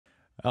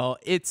Oh,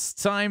 it's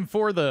time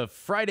for the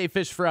Friday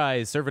Fish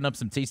Fries, serving up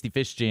some tasty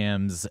fish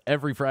jams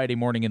every Friday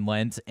morning in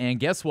Lent. And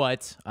guess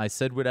what? I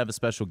said we'd have a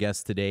special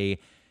guest today,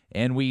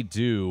 and we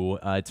do.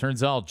 It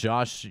turns out,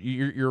 Josh,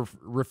 you're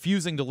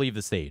refusing to leave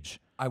the stage.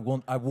 I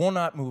will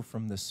not move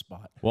from this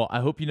spot. Well,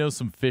 I hope you know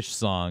some Phish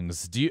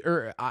songs. Do you?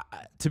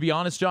 To be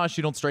honest, Josh,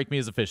 you don't strike me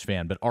as a Phish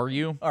fan, but are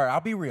you? All right, I'll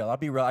be real.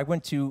 I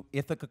went to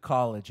Ithaca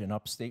College in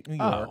upstate New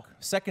York. Oh.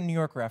 Second New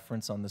York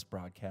reference on this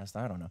broadcast.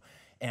 I don't know.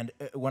 And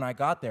when I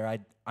got there, I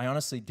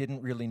honestly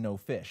didn't really know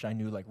Phish. I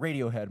knew like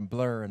Radiohead and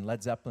Blur and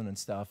Led Zeppelin and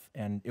stuff.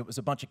 And it was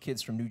a bunch of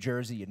kids from New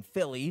Jersey and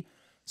Philly.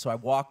 So I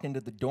walked into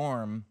the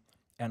dorm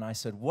and I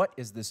said, "What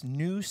is this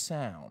new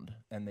sound?"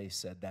 And they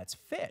said, "That's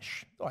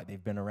Phish." Oh,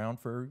 they've been around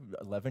for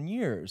 11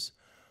 years.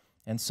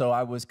 And so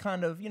I was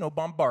kind of,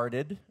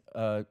 bombarded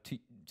to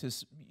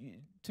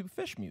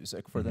Phish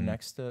music for the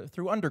next,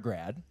 through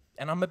undergrad.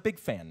 And I'm a big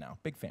fan now,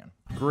 big fan.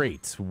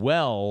 Great.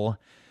 Well,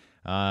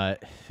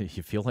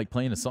 you feel like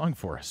playing a song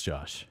for us,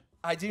 Josh?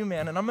 I do,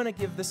 man. And I'm going to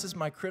give, this is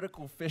my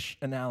critical Phish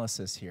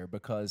analysis here,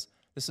 because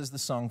this is the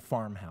song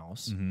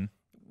Farmhouse,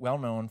 well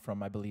known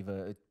from, I believe,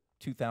 a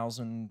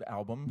 2000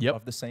 album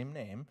of the same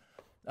name.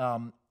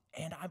 And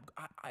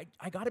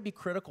I got to be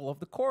critical of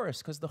the chorus,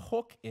 because the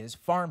hook is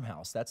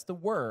farmhouse. That's the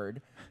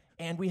word.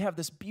 And we have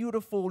this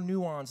beautiful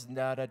nuance,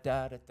 da da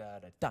da da da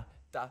da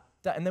da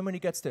da. And then when he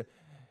gets to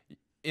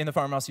in the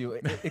farmhouse,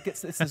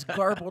 it's this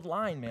garbled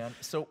line, man.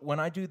 So when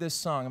I do this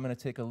song, I'm going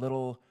to take a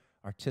little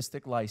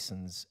artistic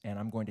license, and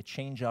I'm going to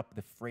change up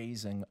the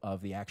phrasing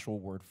of the actual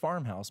word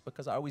farmhouse,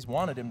 because I always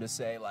wanted him to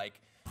say, like,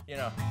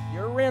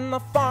 "You're in the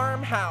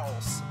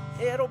farmhouse.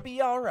 It'll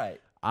be all right."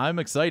 I'm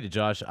excited,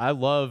 Josh. I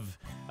love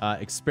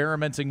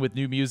experimenting with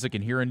new music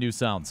and hearing new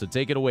sounds. So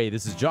take it away.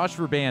 This is Josh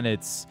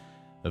Verbanets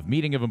of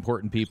Meeting of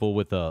Important People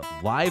with a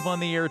live on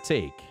the air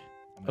take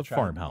of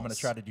Farmhouse. I'm going to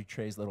try to do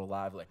Trey's little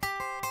live, like,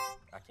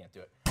 I can't do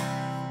it.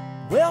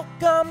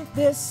 Welcome,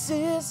 this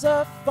is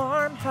a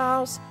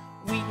farmhouse.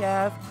 We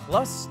have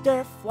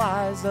cluster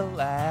flies,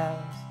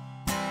 alas.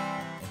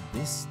 And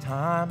this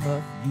time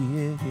of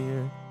year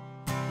here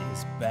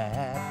is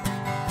bad.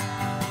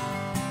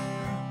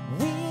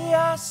 We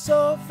are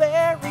so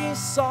very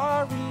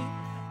sorry.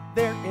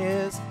 There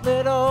is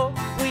little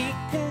we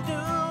can do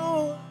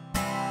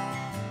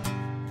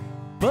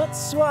but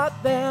swat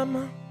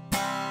them.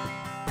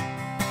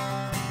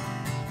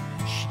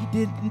 She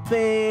didn't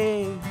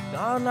pay,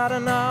 no, not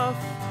enough.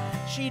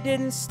 She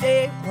didn't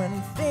stay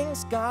when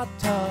things got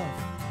tough.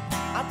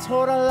 I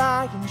told a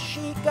lie and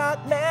she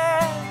got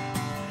mad.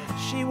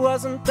 She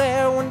wasn't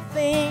there when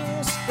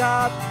things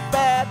got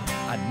bad.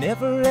 I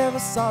never ever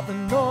saw the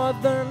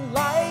northern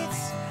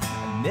lights.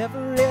 I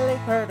never really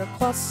heard a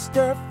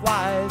cluster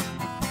flies.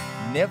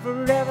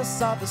 Never ever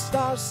saw the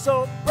stars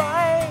so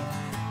bright.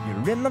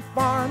 You're in the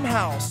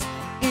farmhouse,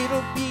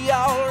 it'll be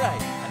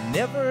alright. I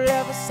never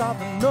ever saw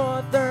the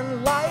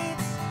northern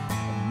lights.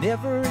 I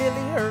never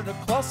really heard a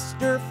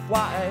cluster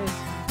flies.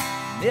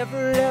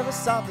 Never ever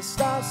saw the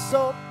stars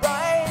so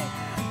bright.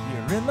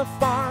 You're in the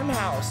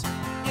farmhouse,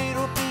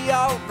 it'll be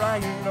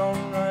alright, alright,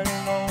 alright.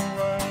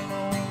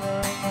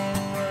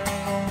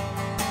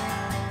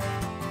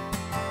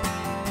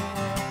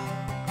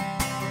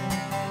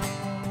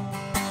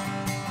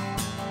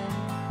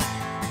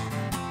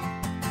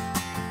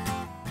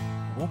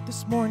 Woke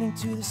this morning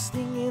to the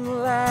stinging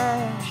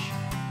lash.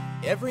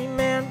 Every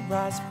man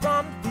rise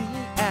from the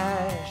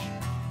ash.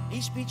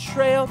 Each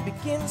betrayal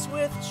begins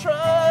with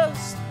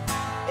trust.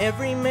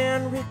 Every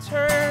man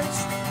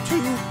returns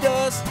to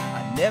dust.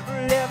 I never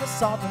ever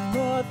saw the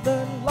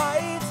northern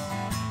lights.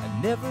 I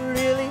never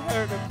really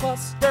heard a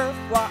cluster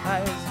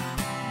flies.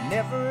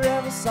 Never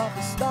ever saw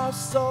the stars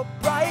so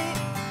bright.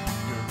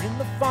 You're in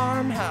the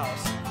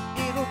farmhouse,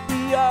 it'll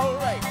be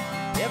alright.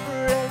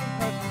 Never ever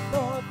heard the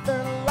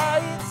northern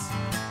lights.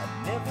 I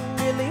never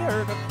really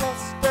heard a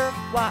cluster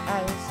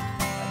flies.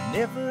 I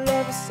never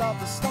ever saw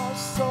the stars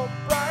so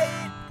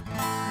bright.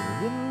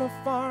 You're in the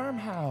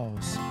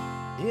farmhouse,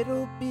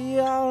 it'll be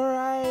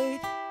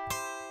alright.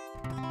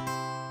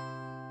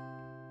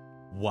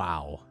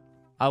 Wow.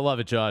 I love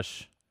it,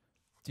 Josh.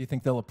 Do you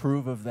think they'll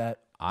approve of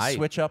that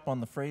switch up on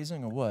the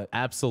phrasing, or what?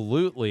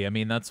 Absolutely. I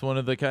mean, that's one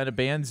of the kind of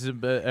bands,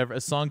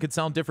 a song could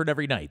sound different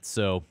every night,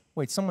 so.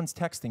 Wait, someone's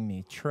texting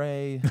me.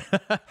 Trey,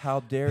 how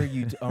dare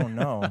you? Oh,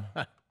 no.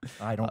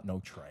 I don't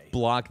know Trey.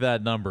 Block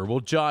that number.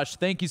 Well, Josh,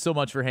 thank you so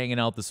much for hanging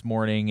out this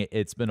morning.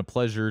 It's been a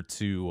pleasure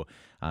to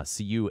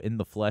see you in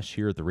the flesh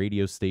here at the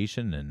radio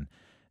station and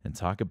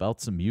talk about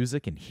some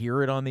music and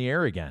hear it on the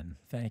air again.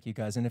 Thank you,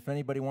 guys. And if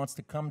anybody wants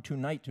to come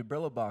tonight to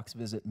Brillo Box,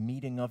 visit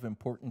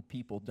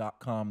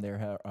meetingofimportantpeople.com.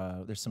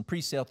 There's some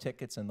pre-sale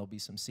tickets, and there'll be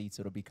some seats.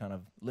 It'll be kind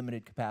of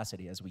limited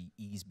capacity as we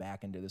ease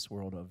back into this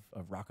world of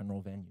rock and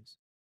roll venues.